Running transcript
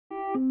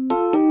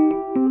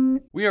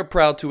We are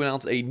proud to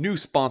announce a new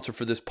sponsor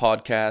for this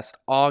podcast,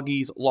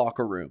 Augie's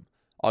Locker Room.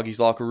 Augie's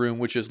Locker Room,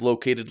 which is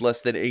located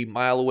less than a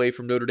mile away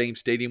from Notre Dame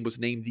Stadium, was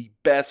named the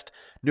best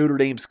Notre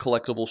Dame's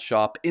collectible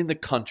shop in the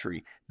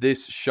country.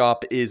 This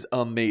shop is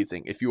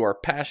amazing. If you are a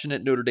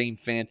passionate Notre Dame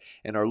fan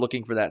and are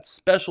looking for that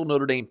special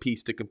Notre Dame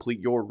piece to complete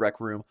your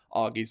rec room,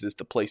 Augie's is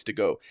the place to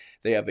go.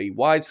 They have a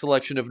wide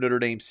selection of Notre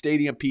Dame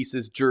stadium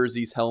pieces,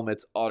 jerseys,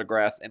 helmets,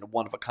 autographs, and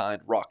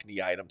one-of-a-kind Rockne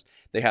items.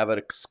 They have an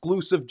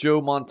exclusive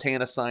Joe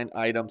Montana signed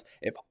items.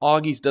 If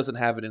Augie's doesn't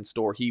have it in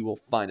store, he will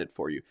find it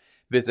for you.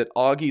 Visit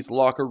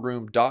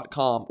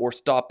augieslockerroom.com or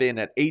stop in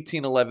at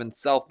 1811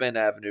 South Bend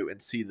Avenue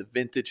and see the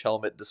vintage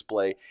helmet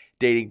display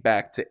dating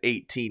back to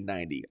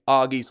 1890.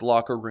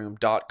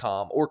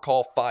 augieslockerroom.com or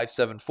call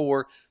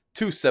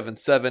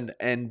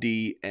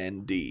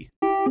 574-277-NDND.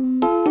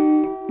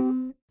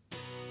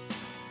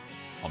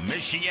 A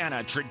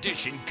Michiana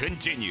tradition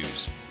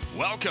continues.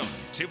 Welcome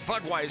to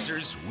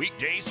Budweiser's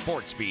weekday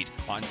sports beat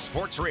on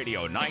Sports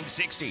Radio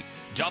 960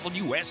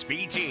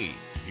 WSBT.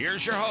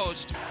 Here's your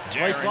host,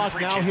 Darren Play clock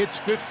Pritchett. now hits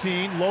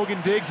 15. Logan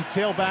Diggs, a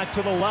tailback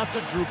to the left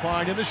of Drew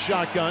Pine in the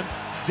shotgun.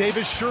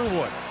 Davis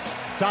Sherwood,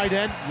 tight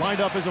end,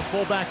 lined up as a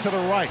fullback to the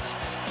right.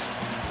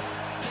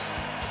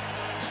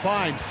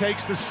 Pine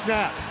takes the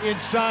snap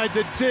inside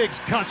the Diggs,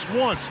 cuts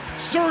once,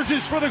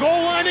 surges for the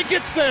goal line and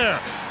gets there.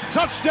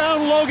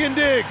 Touchdown, Logan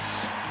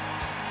Diggs.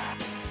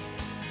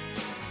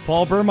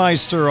 Paul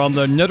Burmeister on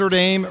the Notre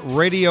Dame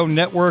Radio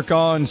Network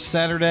on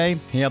Saturday.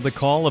 He had the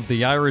call of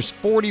the Irish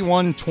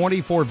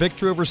 41-24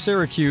 victory over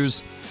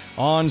Syracuse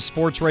on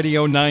Sports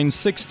Radio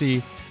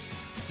 960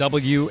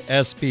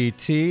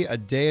 WSBT, a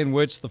day in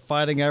which the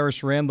Fighting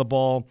Irish ran the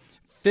ball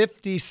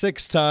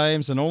 56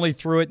 times and only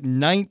threw it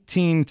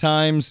 19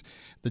 times.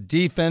 The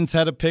defense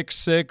had a pick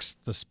six.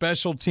 The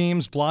special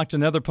teams blocked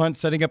another punt,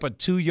 setting up a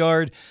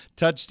 2-yard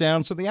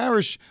touchdown. So the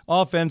Irish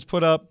offense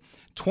put up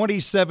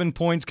 27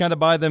 points kind of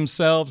by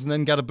themselves and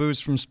then got a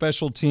boost from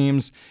special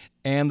teams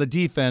and the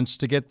defense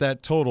to get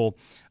that total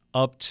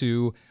up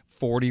to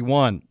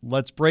 41.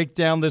 Let's break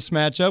down this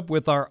matchup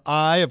with our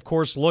eye, of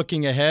course,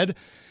 looking ahead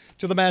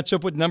to the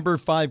matchup with number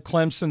 5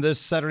 Clemson this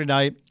Saturday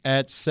night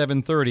at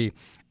 7:30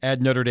 at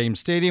Notre Dame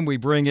Stadium. We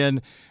bring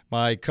in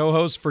my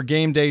co-host for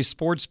Game Day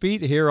Sports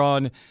Beat here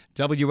on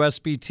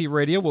WSBT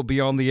Radio. Will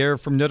be on the air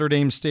from Notre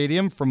Dame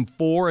Stadium from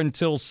 4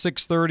 until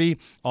 6:30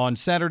 on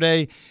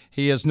Saturday.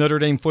 He is Notre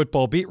Dame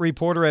football beat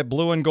reporter at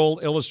Blue and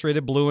Gold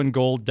Illustrated,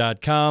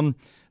 blueandgold.com,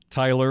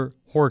 Tyler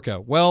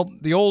Horka. Well,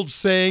 the old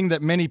saying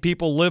that many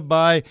people live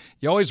by,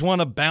 you always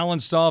want a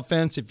balanced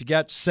offense. If you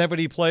got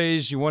 70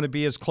 plays, you want to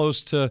be as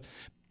close to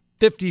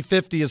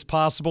 50-50 as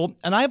possible.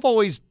 And I've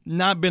always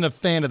not been a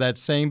fan of that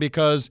saying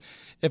because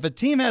if a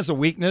team has a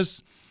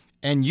weakness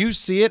and you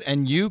see it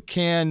and you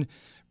can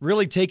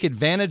really take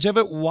advantage of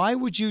it, why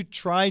would you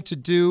try to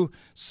do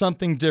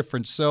something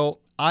different? So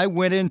I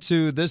went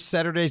into this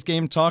Saturday's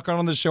game talking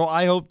on the show.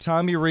 I hope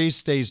Tommy Rees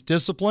stays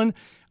disciplined.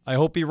 I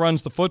hope he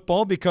runs the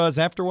football because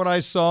after what I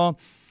saw,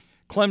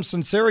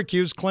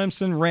 Clemson-Syracuse,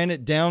 Clemson ran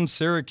it down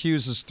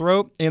Syracuse's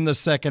throat in the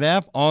second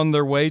half on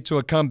their way to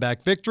a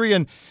comeback victory.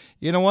 And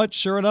you know what?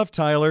 Sure enough,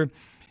 Tyler,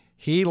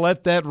 he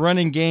let that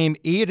running game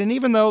eat. And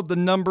even though the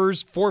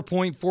numbers,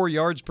 4.4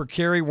 yards per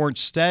carry, weren't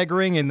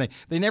staggering and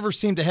they never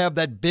seemed to have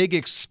that big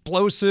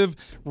explosive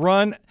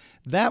run,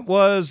 that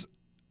was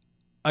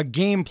a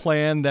game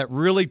plan that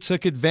really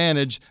took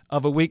advantage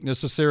of a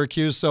weakness of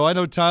Syracuse. So I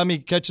know Tommy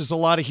catches a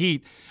lot of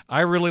heat.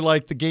 I really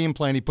like the game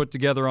plan he put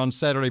together on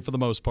Saturday for the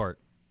most part.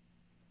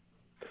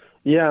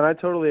 Yeah, and I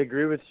totally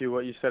agree with you,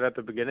 what you said at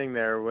the beginning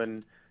there.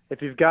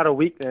 If you've got a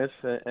weakness,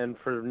 and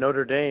for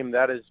Notre Dame,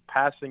 that is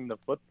passing the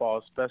football,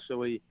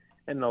 especially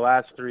in the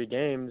last 3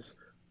 games,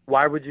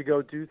 why would you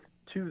go to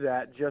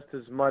that just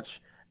as much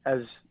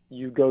as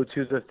you go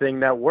to the thing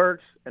that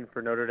works? And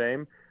for Notre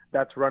Dame,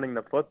 that's running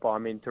the football. I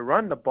mean, to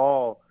run the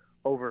ball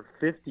over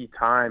 50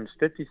 times,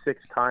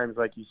 56 times,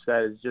 like you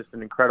said, is just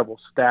an incredible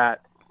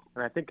stat.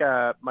 And I think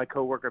my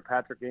coworker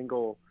Patrick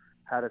Engel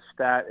had a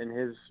stat in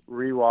his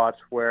rewatch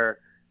where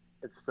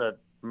it's the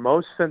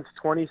most since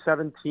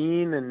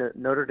 2017, and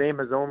Notre Dame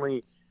has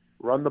only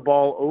run the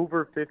ball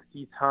over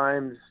 50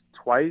 times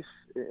twice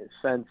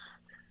since,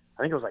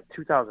 I think it was like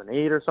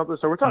 2008 or something.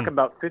 So we're talking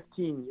about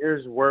 15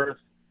 years worth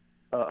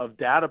of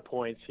data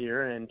points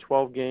here in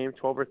 12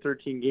 or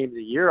 13 games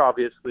a year,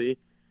 obviously.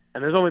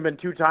 And there's only been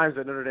 2 times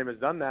that Notre Dame has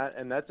done that,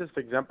 and that just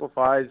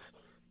exemplifies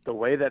the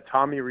way that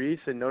Tommy Rees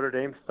and Notre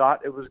Dame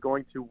thought it was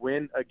going to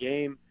win a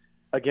game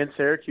against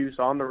Syracuse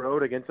on the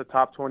road against a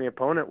top 20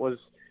 opponent was,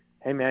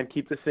 hey, man,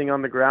 keep this thing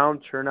on the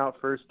ground, churn out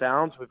first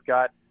downs. We've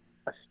got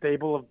a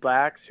stable of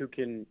backs who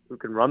can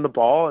run the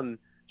ball. And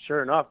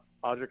sure enough,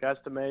 Audric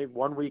Estime,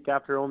 1 week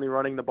after only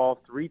running the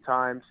ball 3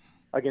 times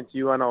against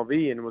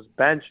UNLV and was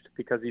benched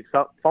because he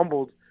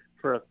fumbled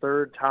for a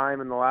 3rd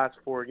time in the last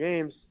 4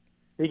 games,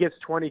 he gets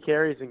 20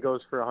 carries and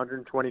goes for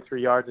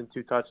 123 yards and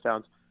 2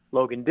 touchdowns.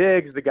 Logan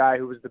Diggs, the guy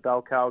who was the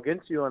bell cow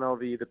against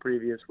UNLV the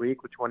previous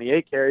week with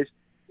 28 carries,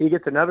 he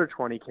gets another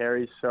 20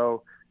 carries.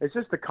 So it's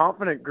just a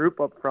confident group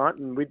up front,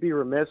 and we'd be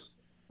remiss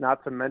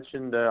not to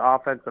mention the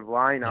offensive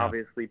line,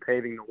 obviously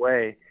paving the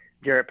way.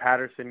 Garrett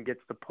Patterson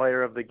gets the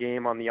player of the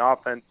game on the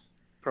offense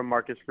from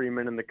Marcus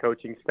Freeman and the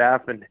coaching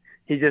staff, and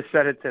he just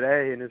said it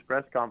today in his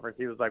press conference.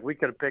 He was like, we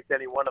could have picked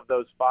any one of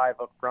those 5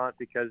 up front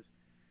because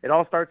it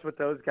all starts with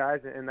those guys,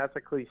 and that's a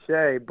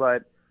cliche,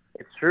 but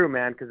it's true,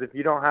 man, because if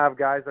you don't have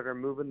guys that are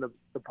moving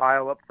the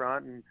pile up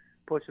front and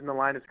pushing the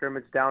line of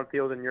scrimmage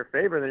downfield in your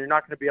favor, then you're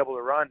not going to be able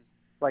to run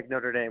like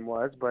Notre Dame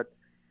was. But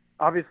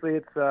obviously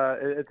it's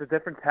a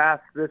different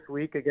task this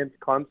week against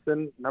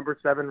Clemson, number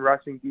 7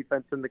 rushing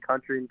defense in the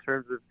country in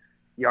terms of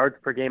yards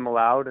per game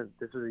allowed, and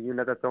this is a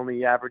unit that's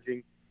only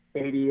averaging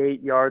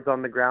 88 yards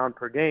on the ground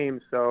per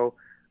game. So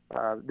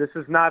this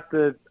is not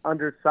the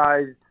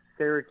undersized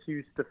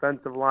Syracuse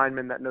defensive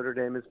lineman that Notre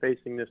Dame is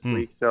facing this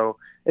week. So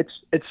it's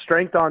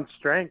strength on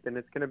strength, and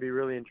it's going to be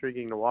really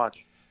intriguing to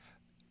watch.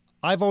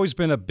 I've always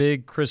been a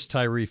big Chris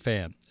Tyree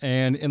fan,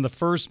 and in the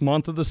first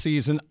month of the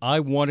season, I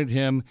wanted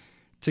him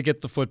to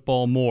get the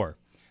football more.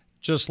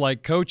 Just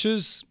like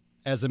coaches,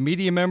 as a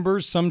media member,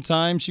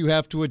 sometimes you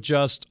have to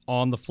adjust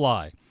on the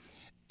fly.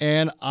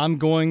 And I'm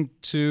going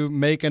to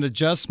make an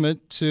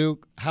adjustment to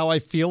how I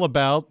feel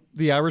about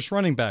the Irish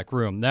running back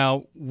room.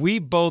 Now, we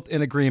both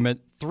in agreement,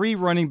 3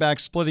 running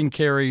backs splitting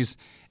carries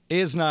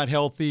is not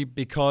healthy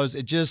because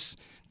it just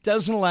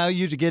doesn't allow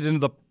you to get into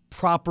the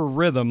proper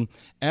rhythm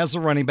as a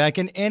running back.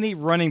 And any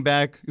running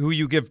back who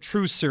you give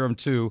true serum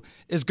to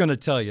is going to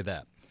tell you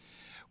that.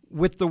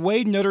 With the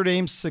way Notre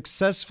Dame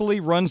successfully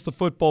runs the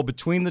football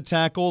between the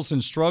tackles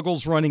and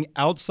struggles running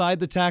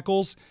outside the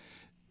tackles,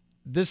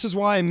 this is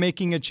why I'm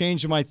making a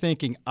change in my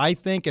thinking. I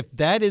think if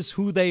that is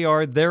who they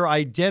are, their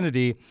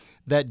identity,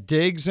 that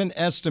Diggs and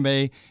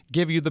Estime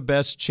give you the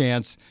best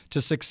chance to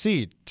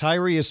succeed.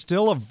 Tyree is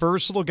still a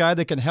versatile guy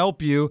that can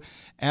help you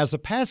as a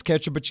pass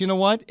catcher, but you know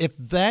what? If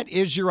that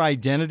is your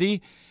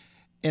identity,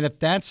 and if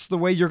that's the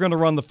way you're going to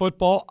run the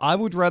football, I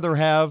would rather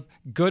have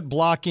good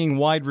blocking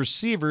wide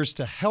receivers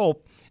to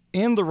help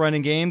in the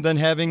running game than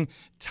having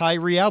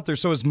Tyree out there.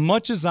 So as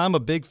much as I'm a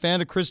big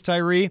fan of Chris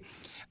Tyree,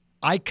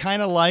 I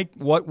kind of like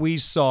what we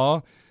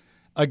saw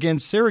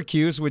against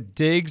Syracuse with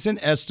Diggs and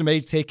Estime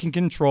taking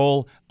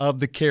control of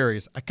the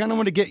carries. I kind of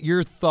want to get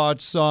your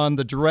thoughts on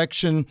the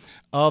direction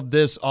of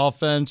this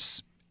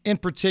offense, in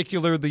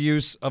particular the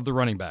use of the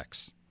running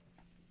backs.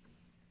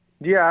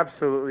 Yeah,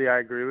 absolutely. I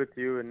agree with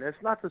you. And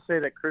it's not to say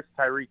that Chris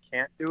Tyree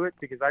can't do it,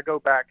 because I go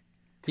back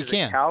to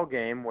the Cal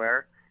game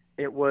where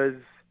it was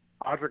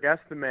Audric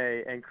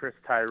Estime and Chris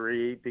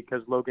Tyree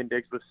because Logan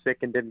Diggs was sick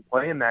and didn't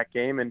play in that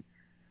game. And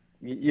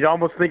you'd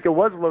almost think it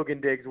was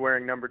Logan Diggs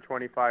wearing number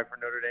 25 for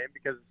Notre Dame,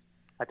 because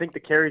I think the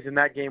carries in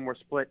that game were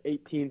split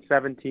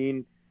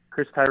 18-17.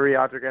 Chris Tyree,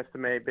 Audric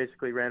Estime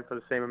basically ran for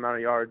the same amount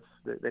of yards.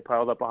 They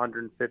piled up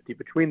 150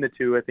 between the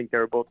two. I think they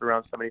were both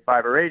around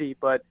 75 or 80,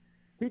 but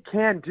he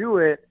can do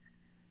it.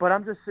 But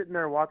I'm just sitting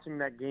there watching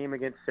that game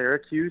against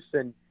Syracuse,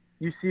 and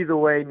you see the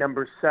way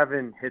number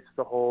 7 hits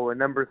the hole and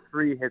number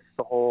 3 hits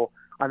the hole.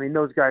 I mean,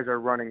 those guys are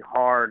running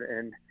hard,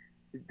 and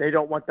they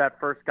don't want that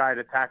first guy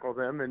to tackle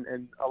them,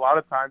 and a lot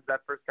of times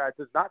that first guy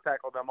does not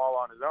tackle them all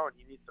on his own.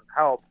 He needs some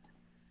help.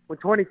 When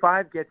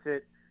 25 gets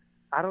it,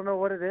 I don't know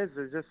what it is.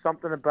 There's just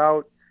something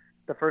about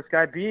the first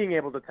guy being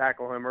able to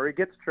tackle him, or he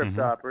gets tripped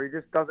up, or he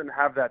just doesn't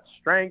have that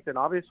strength. And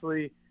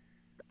obviously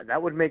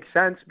that would make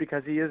sense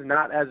because he is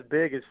not as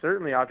big as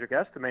certainly Audric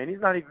Estime, and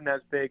he's not even as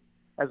big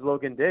as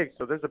Logan Diggs.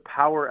 So there's a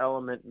power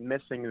element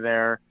missing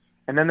there.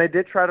 And then they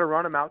did try to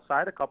run him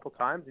outside a couple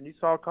times, and you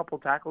saw a couple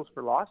tackles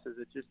for losses.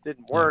 It just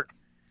didn't work.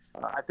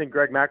 I think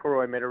Greg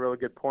McElroy made a really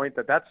good point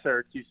that that's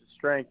Syracuse's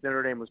strength.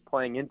 Notre Dame was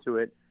playing into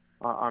it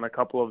on a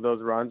couple of those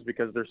runs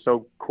because they're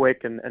so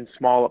quick and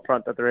small up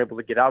front that they're able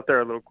to get out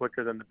there a little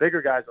quicker than the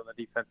bigger guys on the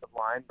defensive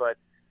line. But,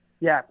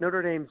 yeah, if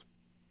Notre Dame's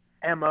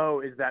MO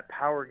is that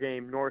power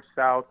game,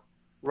 north-south,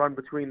 run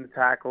between the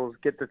tackles,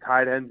 get the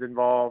tight ends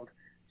involved,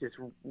 just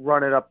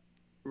run it up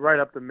right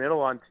up the middle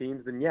on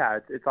teams, then, yeah,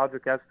 it's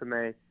Audric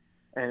Estime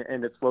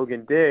and it's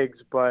Logan Diggs.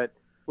 But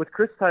with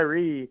Chris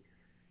Tyree,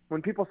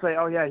 when people say,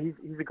 oh, yeah,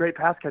 he's a great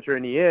pass catcher,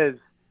 and he is,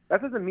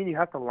 that doesn't mean you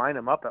have to line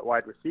him up at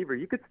wide receiver.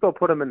 You could still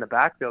put him in the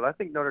backfield. I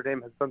think Notre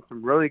Dame has done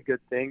some really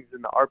good things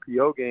in the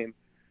RPO game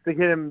to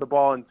get him the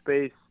ball in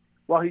space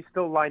while he's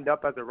still lined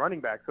up as a running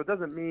back. So it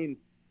doesn't mean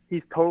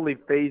he's totally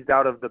phased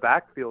out of the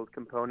backfield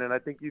component. I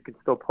think you can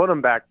still put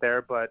him back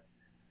there. But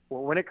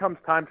when it comes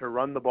time to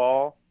run the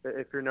ball,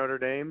 if you're Notre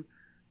Dame,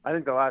 I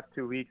think the last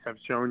 2 weeks have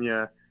shown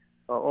you,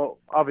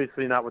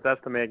 obviously not with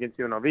Estime against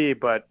UNLV,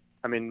 but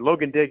I mean,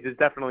 Logan Diggs is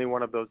definitely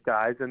one of those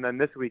guys. And then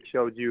this week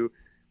showed you,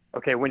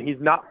 okay, when he's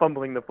not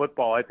fumbling the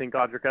football, I think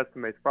Audric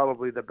Estime is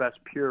probably the best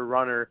pure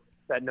runner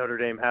that Notre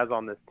Dame has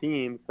on this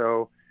team.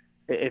 So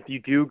if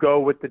you do go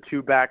with the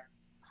 2-back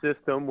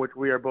system, which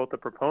we are both a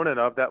proponent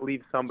of, that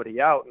leaves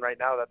somebody out. And right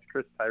now that's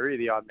Chris Tyree,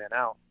 the odd man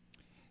out.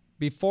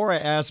 Before I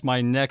ask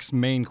my next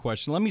main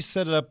question, let me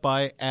set it up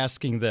by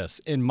asking this.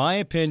 In my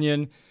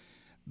opinion,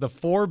 the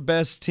 4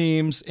 best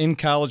teams in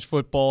college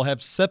football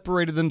have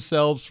separated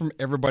themselves from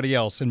everybody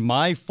else. In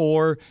my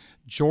 4,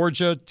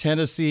 Georgia,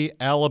 Tennessee,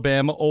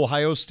 Alabama,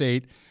 Ohio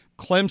State.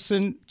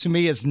 Clemson, to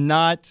me, is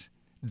not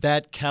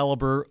that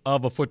caliber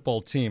of a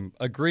football team.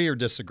 Agree or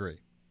disagree?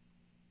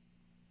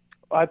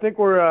 I think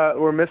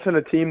we're missing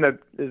a team that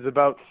is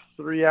about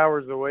 3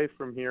 hours away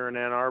from here in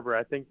Ann Arbor.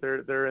 I think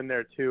they're in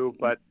there too.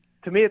 But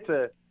to me, it's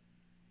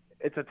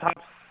a top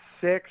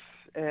 6,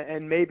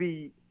 and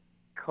maybe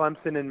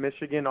Clemson and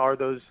Michigan are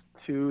those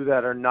two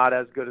that are not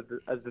as good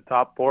as the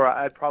top 4.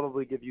 I'd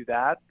probably give you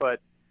that, but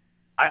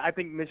I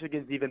think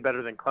Michigan's even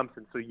better than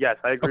Clemson. So yes,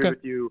 I agree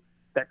with you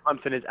that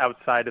Clemson is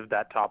outside of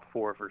that top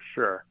 4 for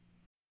sure.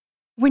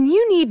 When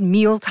you need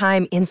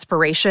mealtime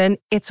inspiration,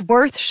 it's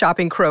worth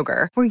shopping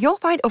Kroger, where you'll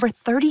find over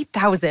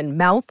 30,000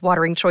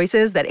 mouth-watering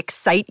choices that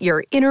excite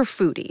your inner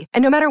foodie.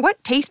 And no matter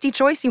what tasty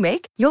choice you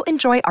make, you'll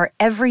enjoy our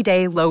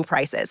everyday low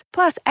prices,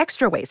 plus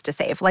extra ways to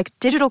save, like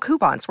digital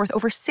coupons worth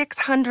over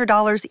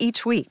 $600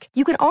 each week.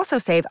 You can also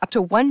save up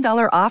to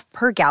 $1 off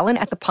per gallon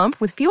at the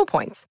pump with fuel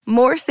points.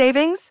 More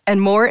savings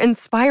and more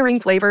inspiring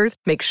flavors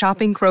make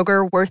shopping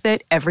Kroger worth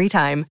it every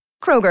time.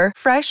 Kroger,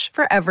 fresh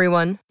for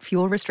everyone.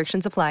 Fuel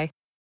restrictions apply.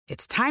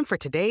 It's time for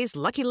today's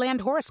Lucky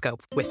Land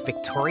horoscope with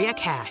Victoria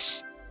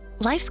Cash.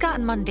 Life's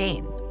gotten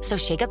mundane, so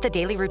shake up the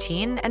daily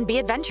routine and be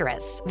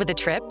adventurous with a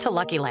trip to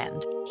Lucky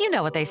Land. You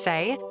know what they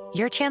say,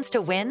 your chance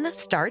to win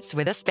starts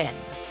with a spin.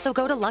 So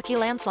go to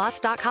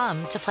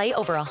LuckyLandSlots.com to play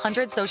over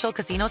 100 social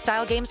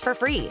casino-style games for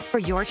free for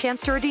your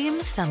chance to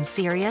redeem some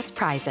serious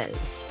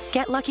prizes.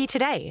 Get lucky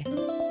today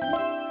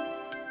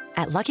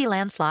at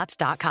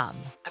LuckyLandSlots.com.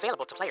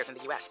 Available to players in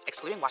the U.S.,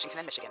 excluding Washington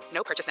and Michigan.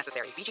 No purchase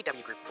necessary.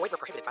 VGW Group. Void where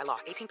prohibited by law.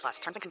 18+.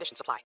 Terms and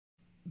conditions apply.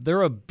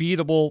 They're a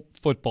beatable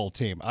football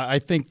team. I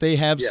think they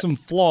have some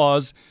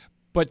flaws,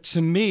 but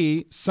to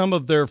me, some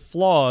of their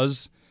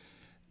flaws,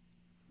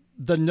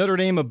 the Notre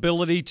Dame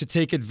ability to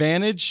take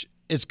advantage,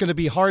 it's going to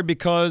be hard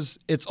because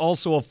it's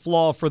also a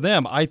flaw for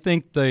them. I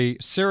think the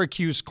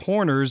Syracuse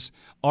corners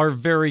are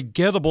very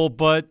gettable,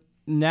 but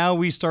now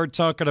we start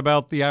talking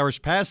about the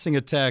Irish passing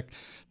attack,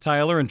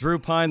 Tyler, and Drew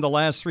Pine the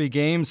last 3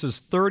 games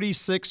is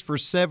 36 for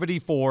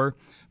 74,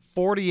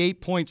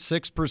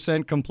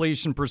 48.6%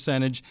 completion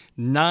percentage,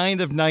 9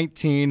 of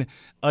 19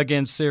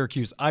 against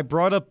Syracuse. I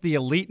brought up the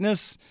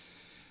eliteness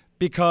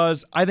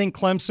because I think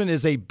Clemson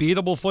is a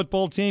beatable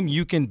football team.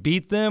 You can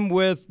beat them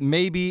with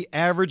maybe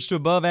average to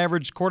above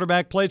average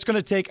quarterback play. It's going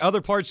to take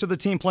other parts of the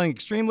team playing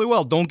extremely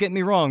well. Don't get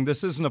me wrong.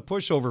 This isn't a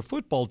pushover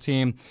football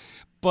team.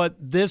 But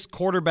this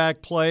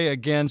quarterback play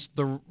against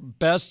the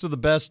best of the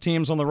best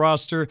teams on the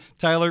roster,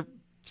 Tyler,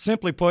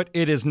 simply put,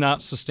 it is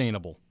not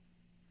sustainable.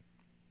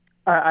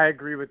 I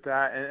agree with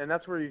that. And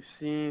that's where you've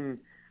seen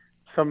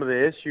some of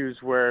the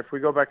issues where if we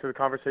go back to the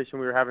conversation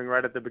we were having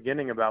right at the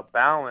beginning about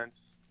balance,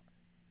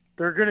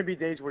 there are going to be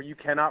days where you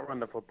cannot run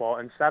the football,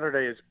 and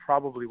Saturday is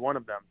probably one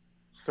of them.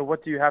 So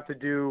what do you have to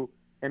do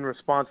in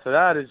response to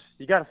that is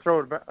you got to throw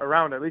it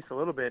around at least a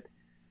little bit.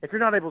 If you're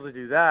not able to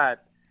do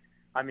that,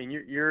 I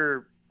mean,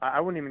 I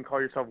wouldn't even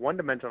call yourself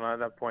one-dimensional at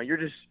that point. You're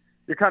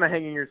kind of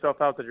hanging yourself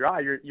out to dry.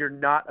 You're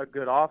not a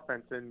good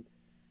offense, and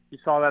you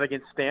saw that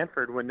against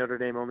Stanford when Notre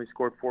Dame only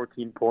scored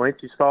 14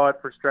 points. You saw it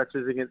for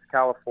stretches against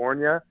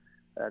California.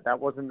 That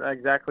wasn't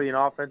exactly an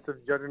offensive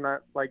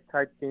juggernaut-like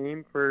type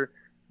game for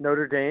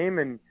Notre Dame,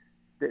 and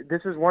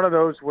this is one of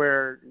those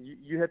where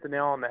you hit the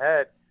nail on the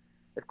head.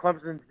 If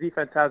Clemson's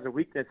defense has a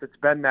weakness, it's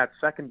been that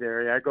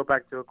secondary. I go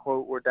back to a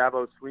quote where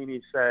Dabo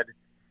Swinney said,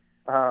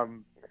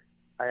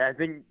 I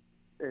think,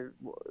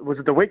 was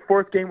it the Wake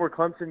Forest game where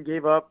Clemson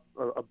gave up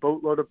a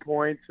boatload of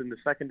points and the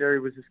secondary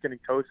was just getting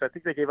toast? I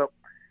think they gave up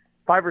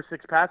 5 or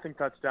 6 passing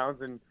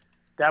touchdowns, and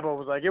Dabo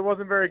was like, it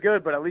wasn't very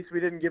good, but at least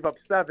we didn't give up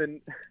 7.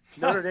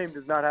 Notre Dame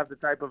does not have the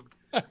type of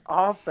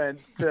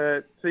offense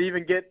to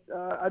even get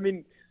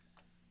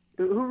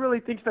who really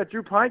thinks that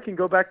Drew Pine can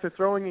go back to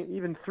throwing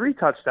even 3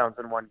 touchdowns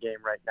in one game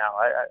right now?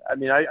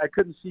 I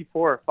couldn't see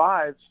 4 or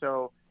 5,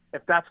 so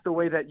if that's the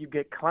way that you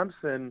get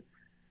Clemson,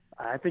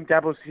 I think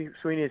Dabo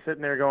Swinney is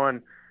sitting there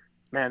going,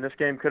 man, this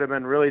game could have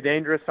been really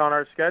dangerous on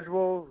our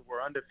schedule.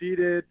 We're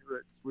undefeated.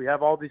 We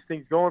have all these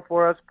things going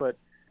for us, but,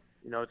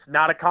 it's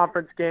not a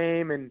conference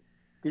game, and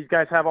these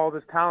guys have all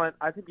this talent.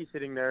 I think he's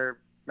sitting there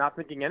not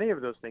thinking any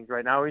of those things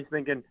right now. He's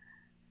thinking,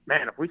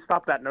 man, if we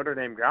stop that Notre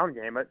Dame ground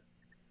game,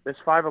 this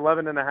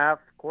 5'11.5"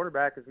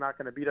 quarterback is not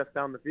going to beat us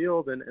down the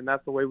field, and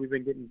that's the way we've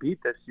been getting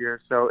beat this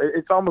year. So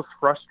it's almost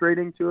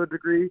frustrating to a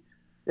degree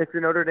if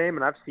you're Notre Dame,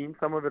 and I've seen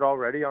some of it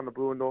already on the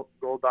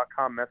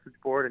blueandgold.com message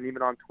board and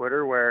even on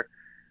Twitter where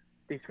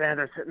these fans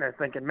are sitting there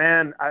thinking,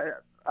 man,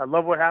 I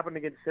love what happened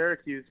against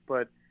Syracuse,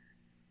 but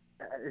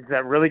is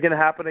that really going to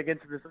happen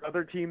against this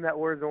other team that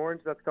wears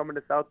orange that's coming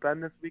to South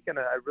Bend this weekend?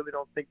 I really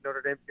don't think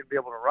Notre Dame's going to be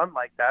able to run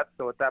like that.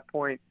 So at that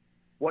point,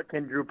 what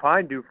can Drew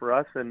Pine do for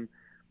us? And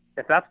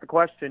if that's the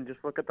question,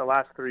 just look at the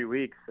last 3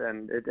 weeks,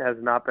 and it has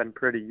not been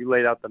pretty. You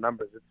laid out the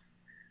numbers.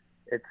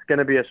 it's going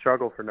to be a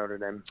struggle for Notre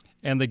Dame.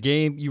 And the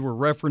game you were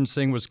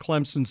referencing was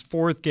Clemson's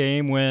fourth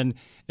game when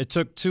it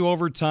took 2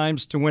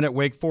 overtimes to win at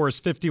Wake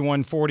Forest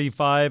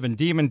 51-45, and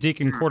Demon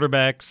Deacon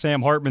quarterback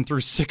Sam Hartman threw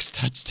 6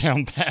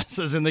 touchdown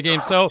passes in the game.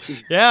 So,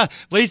 yeah,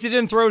 at least he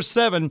didn't throw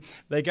 7.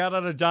 They got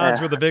out of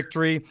Dodge with a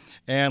victory.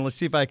 And let's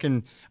see if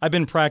I've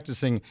been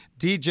practicing.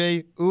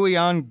 DJ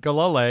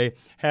Uiagalelei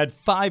had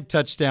 5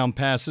 touchdown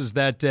passes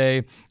that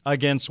day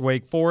against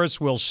Wake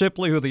Forest. Will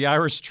Shipley, who the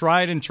Irish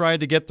tried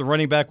to get the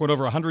running back, went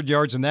over 100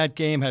 yards in that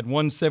game, had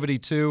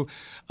 172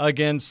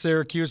 against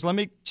Syracuse. Let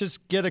me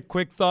just get a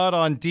quick thought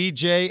on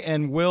DJ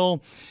and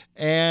Will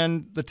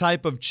and the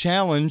type of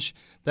challenge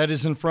that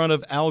is in front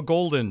of Al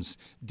Golden's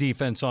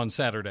defense on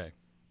Saturday.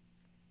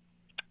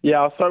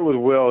 Yeah, I'll start with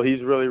Will.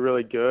 He's really,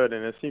 really good,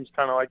 and it seems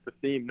kind of like the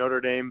theme.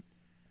 Notre Dame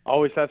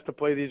always has to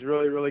play these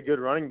really, really good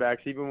running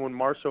backs. Even when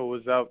Marshall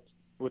was out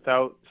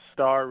without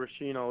star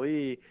Rasheen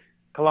Ali,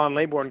 Kalan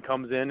Laybourne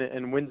comes in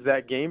and wins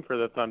that game for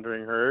the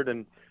Thundering Herd.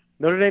 And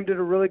Notre Dame did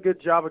a really good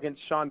job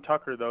against Sean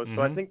Tucker, though.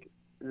 So I think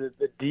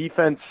the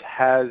defense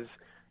has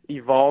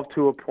evolved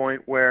to a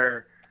point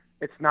where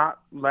it's not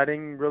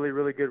letting really,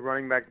 really good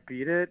running backs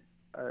beat it.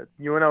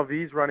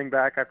 UNLV's running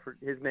back,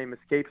 his name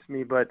escapes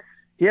me, but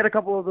he had a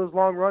couple of those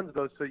long runs,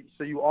 though.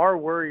 So you are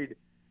worried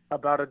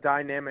about a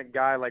dynamic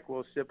guy like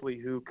Will Shipley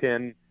who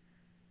can,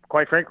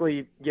 quite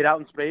frankly, get out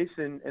in space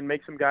and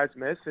make some guys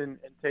miss and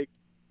take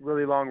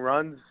really long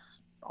runs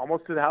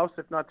almost to the house,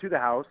 if not to the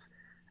house.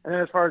 And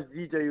then as far as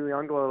DJ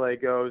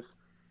Uiagalelei goes,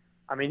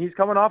 I mean, he's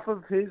coming off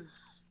of his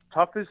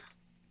toughest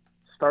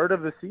start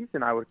of the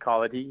season, I would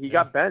call it. He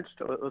got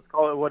benched, let's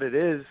call it what it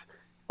is,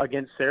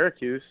 against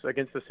Syracuse,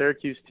 against the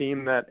Syracuse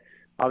team that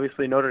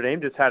obviously Notre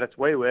Dame just had its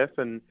way with.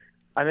 And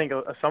I think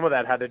some of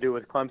that had to do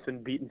with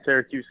Clemson beating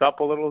Syracuse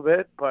up a little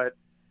bit, but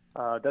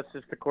that's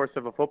just the course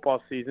of a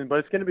football season. But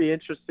it's going to be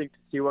interesting to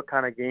see what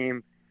kind of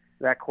game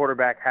that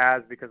quarterback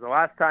has, because the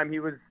last time he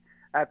was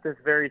at this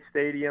very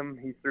stadium,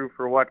 he threw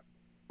for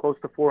close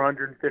to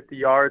 450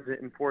 yards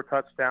and 4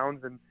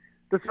 touchdowns. And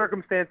the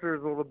circumstances are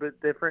a little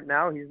bit different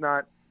now. He's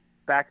not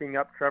backing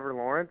up Trevor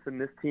Lawrence, and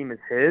this team is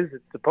his.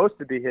 It's supposed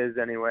to be his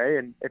anyway.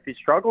 And if he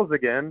struggles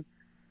again,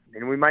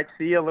 and we might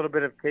see a little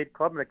bit of Cade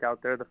Klubnik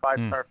out there, the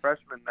 5-star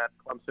freshman that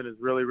Clemson is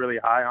really, really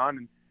high on.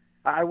 And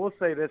I will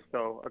say this,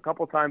 though. A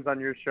couple times on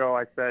your show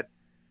I said,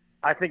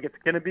 I think it's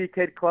going to be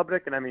Cade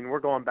Klubnik. And, I mean, we're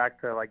going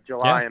back to, like,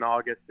 July and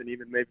August and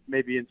even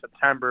maybe in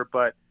September.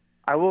 But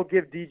I will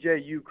give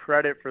DJU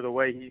credit for the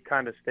way he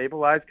kind of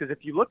stabilized, because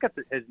if you look at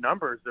his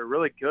numbers, they're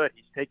really good.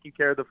 He's taking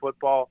care of the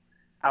football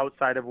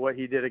outside of what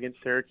he did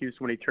against Syracuse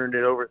when he turned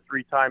it over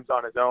 3 times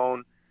on his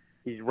own.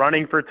 He's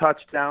running for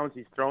touchdowns.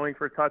 He's throwing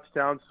for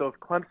touchdowns. So if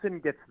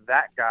Clemson gets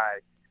that guy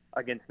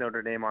against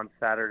Notre Dame on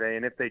Saturday,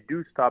 and if they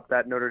do stop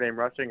that Notre Dame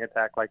rushing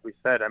attack, like we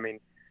said, I mean,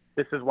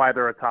 this is why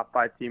they're a top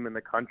 5 team in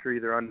the country.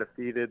 They're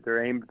undefeated.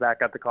 They're aimed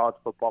back at the college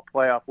football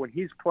playoff. When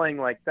he's playing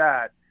like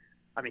that,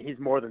 I mean, he's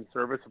more than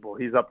serviceable.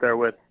 He's up there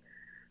with,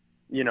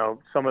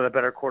 some of the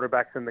better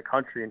quarterbacks in the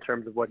country in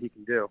terms of what he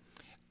can do.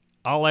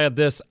 I'll add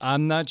this.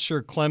 I'm not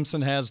sure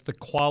Clemson has the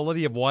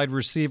quality of wide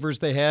receivers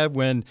they had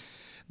when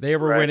they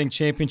were winning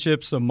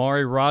championships.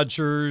 Amari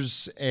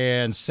Rodgers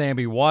and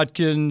Sammy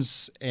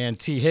Watkins and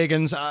T.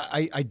 Higgins.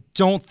 I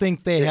don't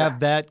think they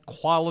have that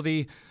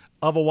quality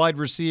of a wide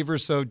receiver,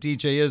 so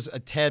DJ is a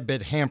tad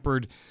bit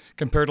hampered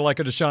compared to like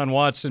a Deshaun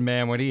Watson,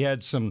 man, when he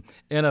had some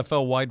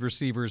NFL wide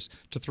receivers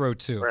to throw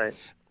to. Right.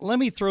 Let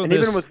me throw and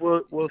this. Even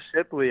with Will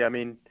Shipley, I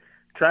mean,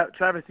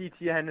 Travis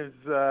Etienne is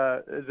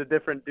a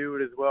different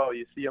dude as well.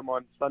 You see him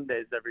on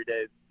Sundays every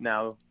day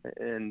now,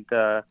 and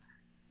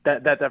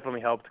that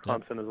definitely helped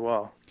Clemson as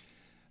well.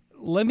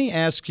 Let me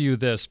ask you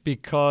this,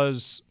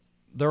 because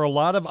there are a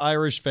lot of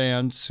Irish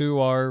fans who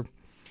are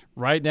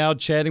right now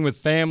chatting with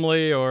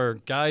family or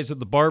guys at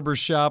the barber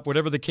shop,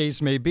 whatever the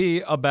case may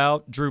be,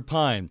 about Drew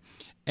Pyne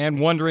and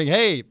wondering,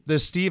 hey,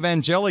 this Steve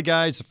Angeli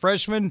guy's a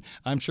freshman.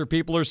 I'm sure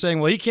people are saying,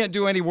 well, he can't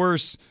do any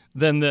worse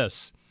than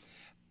this.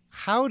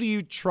 How do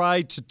you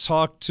try to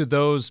talk to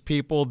those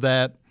people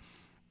that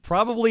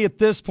probably at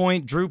this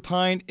point Drew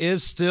Pyne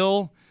is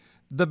still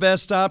the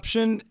best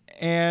option,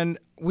 and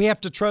we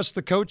have to trust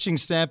the coaching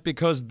staff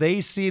because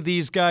they see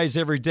these guys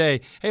every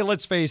day? Hey,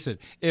 let's face it.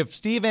 If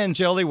Steve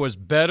Angeli was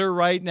better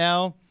right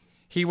now,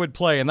 he would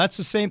play. And that's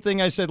the same thing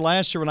I said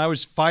last year when I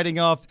was fighting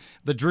off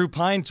the Drew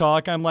Pyne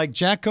talk. I'm like,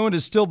 Jack Cohen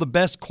is still the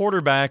best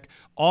quarterback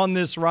on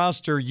this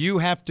roster. You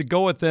have to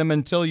go with him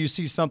until you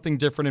see something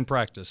different in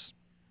practice.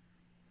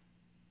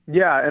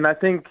 Yeah, and I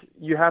think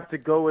you have to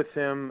go with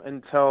him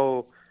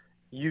until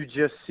you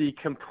just see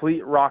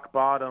complete rock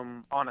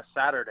bottom on a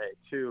Saturday,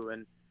 too.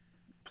 And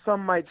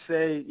some might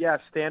say, yeah,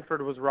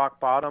 Stanford was rock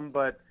bottom,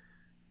 but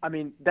I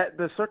mean, that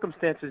the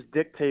circumstances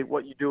dictate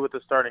what you do with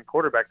the starting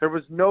quarterback. There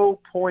was no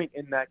point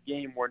in that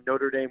game where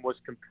Notre Dame was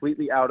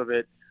completely out of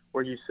it,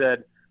 where you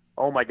said,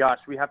 oh my gosh,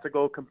 we have to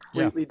go a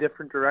completely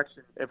different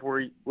direction if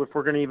we're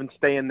going to even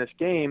stay in this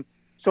game.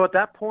 So at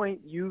that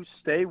point, you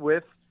stay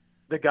with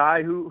the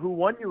guy who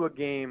won you a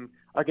game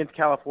against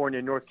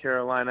California, North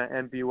Carolina,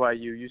 and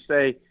BYU. You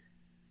say,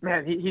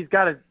 man, he's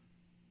got to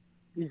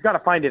he's got to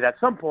find it at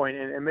some point,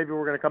 and maybe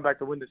we're going to come back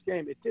to win this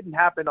game. It didn't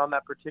happen on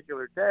that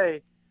particular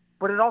day,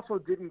 but it also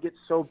didn't get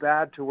so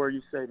bad to where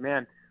you say,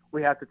 man,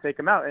 we have to take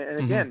him out. And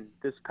again,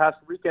 this past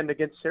weekend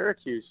against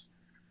Syracuse,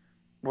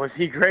 was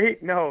he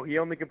great? No, he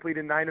only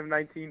completed 9 of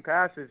 19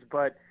 passes,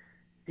 but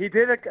he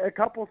did a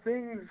couple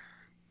things.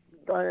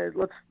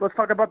 Let's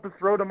talk about the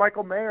throw to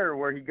Michael Mayer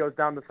where he goes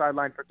down the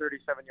sideline for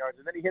 37 yards,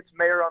 and then he hits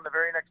Mayer on the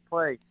very next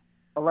play,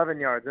 11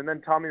 yards, and then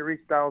Tommy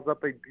Reese dials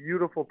up a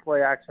beautiful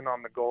play action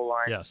on the goal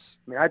line. Yes.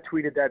 I mean, I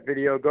tweeted that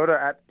video. Go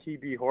to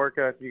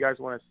 @TBHorka if you guys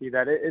want to see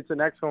that. It's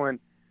an excellent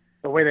 –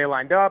 the way they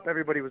lined up.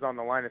 Everybody was on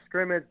the line of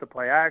scrimmage, the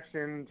play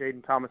action,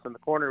 Jaden Thomas in the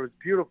corner. It was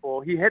beautiful.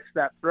 He hits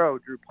that throw,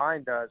 Drew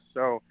Pine does,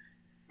 so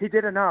he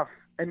did enough,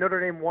 and Notre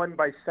Dame won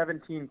by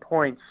 17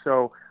 points.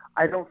 So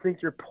I don't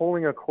think you're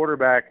pulling a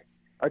quarterback,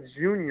 a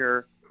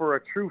junior, for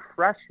a true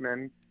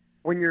freshman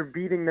when you're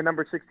beating the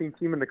number 16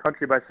 team in the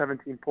country by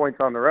 17 points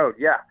on the road.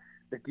 Yeah,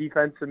 the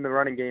defense in the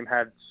running game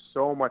had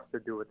so much to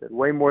do with it,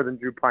 way more than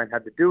Drew Pine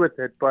had to do with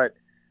it. But,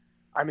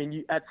 I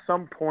mean, at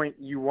some point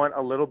you want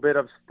a little bit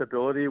of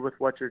stability with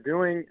what you're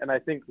doing, and I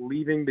think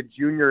leaving the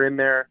junior in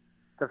there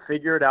to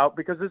figure it out,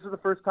 because this is the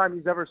first time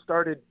he's ever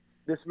started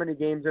this many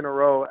games in a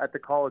row at the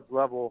college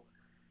level.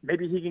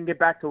 Maybe he can get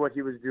back to what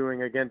he was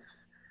doing against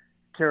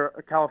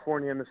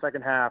California in the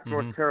second half,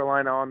 North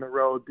Carolina on the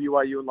road,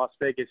 BYU in Las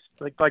Vegas.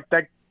 Like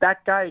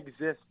that guy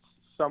exists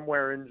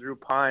somewhere in Drew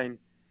Pine,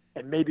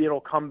 and maybe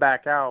it'll come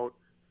back out.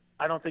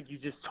 I don't think you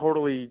just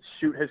totally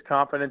shoot his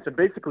confidence and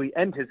basically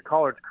end his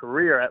college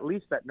career, at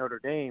least at Notre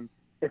Dame,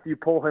 if you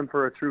pull him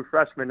for a true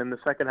freshman in the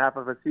second half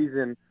of a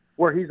season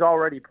where he's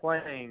already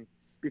playing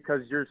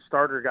because your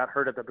starter got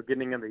hurt at the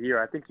beginning of the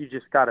year. I think you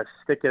just got to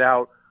stick it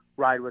out,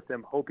 ride with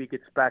him, hope he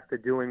gets back to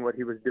doing what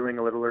he was doing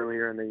a little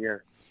earlier in the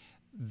year.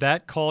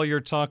 That call you're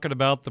talking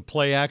about, the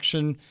play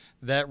action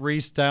that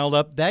Reese dialed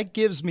up, that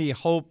gives me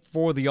hope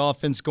for the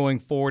offense going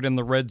forward in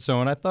the red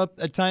zone. I thought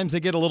at times they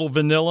get a little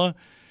vanilla,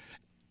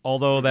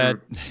 although that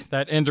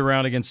end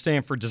around against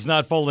Stanford does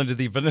not fall into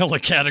the vanilla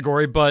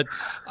category. But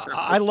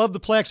I love the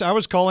play action. I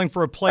was calling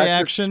for a play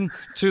action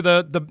to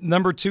the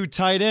number 2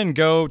 tight end.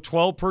 Go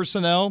 12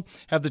 personnel,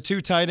 have the 2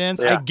 tight ends.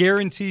 Yeah. I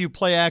guarantee you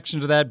play action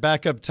to that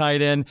backup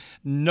tight end.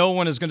 No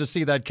one is going to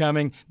see that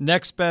coming.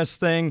 Next best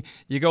thing,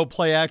 you go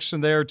play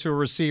action there to a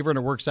receiver, and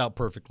it works out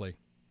perfectly.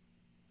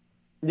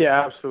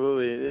 Yeah,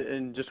 absolutely.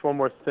 And just one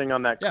more thing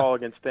on that call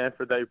against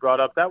Stanford that you brought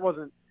up. That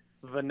wasn't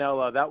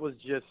vanilla. That was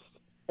just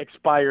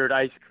expired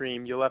ice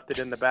cream. You left it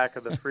in the back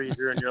of the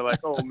freezer, and you're like,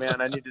 oh,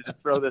 man, I needed to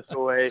throw this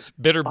away.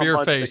 Bitter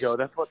beer face. Ago.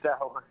 That's what that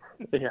was.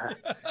 Yeah.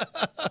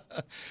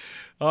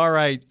 All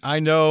right. I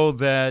know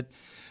that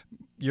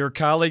your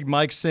colleague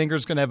Mike Singer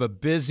is going to have a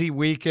busy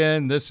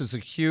weekend. This is a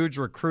huge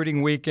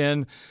recruiting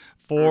weekend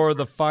for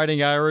the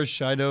Fighting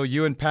Irish. I know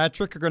you and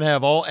Patrick are going to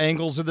have all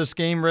angles of this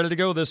game ready to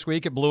go this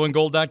week at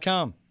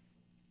blueandgold.com.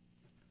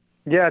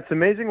 Yeah, it's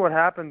amazing what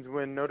happens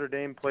when Notre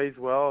Dame plays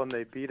well and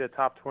they beat a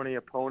top 20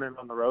 opponent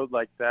on the road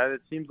like that.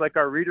 It seems like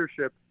our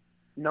readership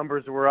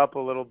numbers were up a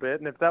little bit,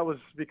 and if that was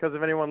because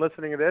of anyone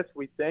listening to this,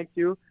 we thank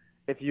you.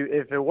 If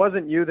it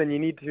wasn't you, then you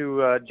need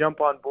to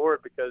jump on board,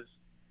 because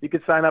you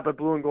can sign up at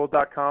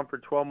blueandgold.com for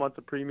 12 months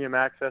of premium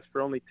access for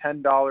only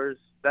 $10.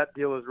 That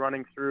deal is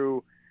running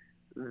through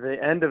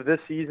the end of this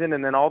season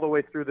and then all the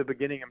way through the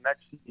beginning of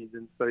next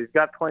season. So you've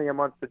got plenty of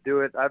months to do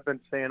it. I've been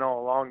saying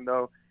all along,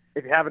 though,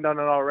 if you haven't done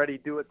it already,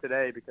 do it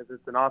today, because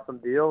it's an awesome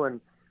deal.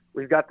 And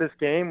we've got this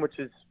game, which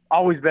has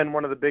always been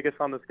one of the biggest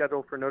on the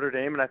schedule for Notre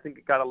Dame, and I think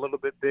it got a little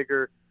bit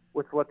bigger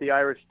with what the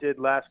Irish did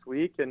last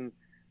week. And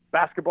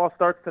basketball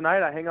starts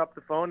tonight. I hang up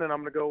the phone, and I'm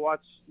going to go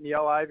watch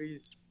Niele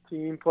Ivey's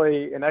team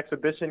play an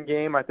exhibition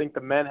game. I think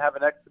the men have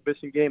an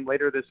exhibition game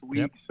later this week.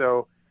 Yep.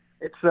 So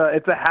it's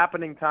a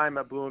happening time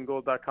at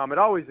blueandgold.com. It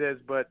always is,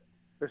 but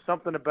there's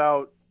something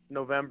about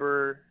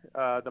November,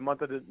 the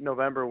month of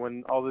November,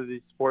 when all of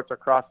these sports are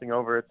crossing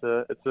over. It's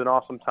an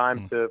awesome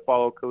time to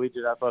follow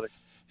collegiate athletics.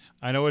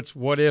 I know it's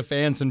what if,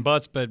 ands, and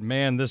buts, but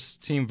man, this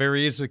team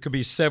very easily could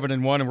be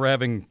 7-1, and we're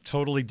having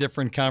totally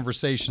different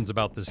conversations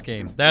about this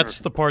game. That's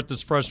the part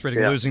that's frustrating,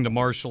 losing to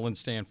Marshall and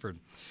Stanford.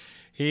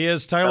 He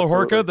is Tyler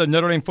Horka, the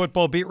Notre Dame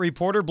football beat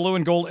reporter, Blue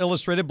and Gold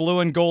Illustrated,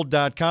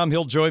 blueandgold.com.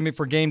 He'll join me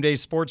for Game Day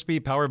Sports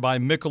Beat, powered by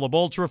Michelob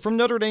Ultra, from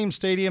Notre Dame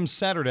Stadium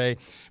Saturday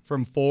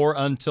from 4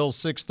 until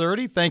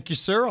 6:30. Thank you,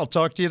 sir. I'll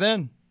talk to you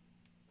then.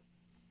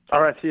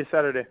 All right, see you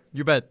Saturday.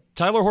 You bet.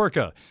 Tyler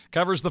Horka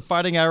covers the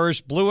Fighting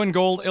Irish, Blue and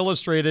Gold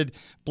Illustrated,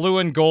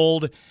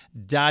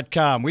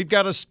 blueandgold.com. We've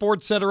got a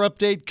Sports Center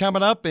update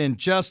coming up in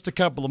just a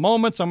couple of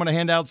moments. I'm going to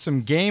hand out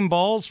some game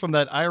balls from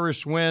that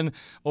Irish win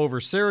over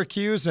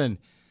Syracuse. And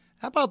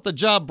how about the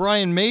job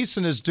Brian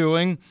Mason is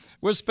doing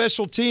with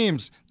special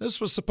teams?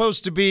 This was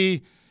supposed to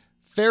be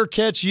fair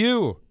catch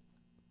you.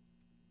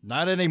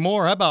 Not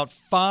anymore. How about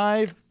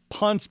 5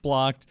 punts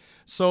blocked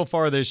so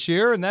far this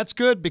year? And that's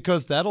good,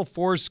 because that'll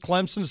force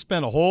Clemson to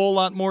spend a whole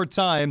lot more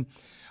time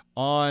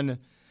on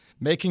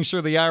making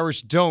sure the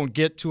Irish don't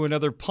get to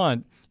another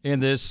punt in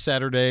this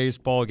Saturday's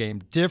ball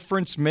game.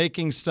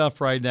 Difference-making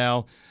stuff right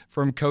now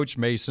from Coach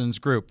Mason's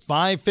group.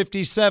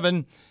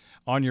 5:57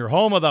 on your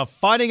home of the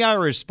Fighting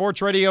Irish,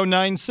 Sports Radio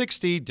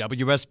 960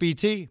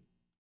 WSBT.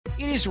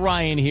 It is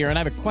Ryan here, and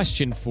I have a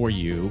question for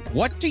you.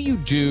 What do you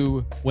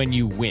do when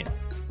you win?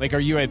 Like, are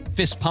you a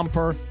fist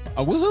pumper,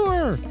 a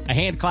woohooer, a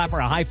hand clapper,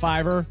 a high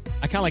fiver?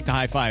 I kind of like the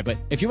high five, but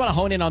if you want to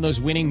hone in on those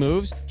winning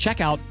moves,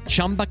 check out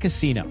Chumba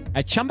Casino.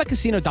 At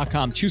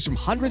ChumbaCasino.com, choose from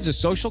hundreds of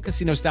social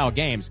casino-style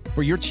games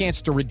for your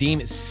chance to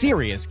redeem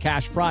serious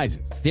cash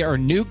prizes. There are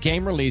new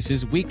game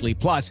releases weekly,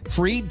 plus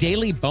free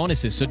daily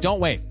bonuses. So don't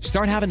wait.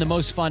 Start having the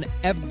most fun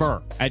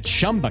ever at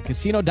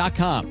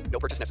ChumbaCasino.com. No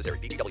purchase necessary.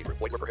 VGW Group.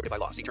 Void where prohibited by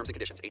law. See terms and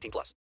conditions. 18+.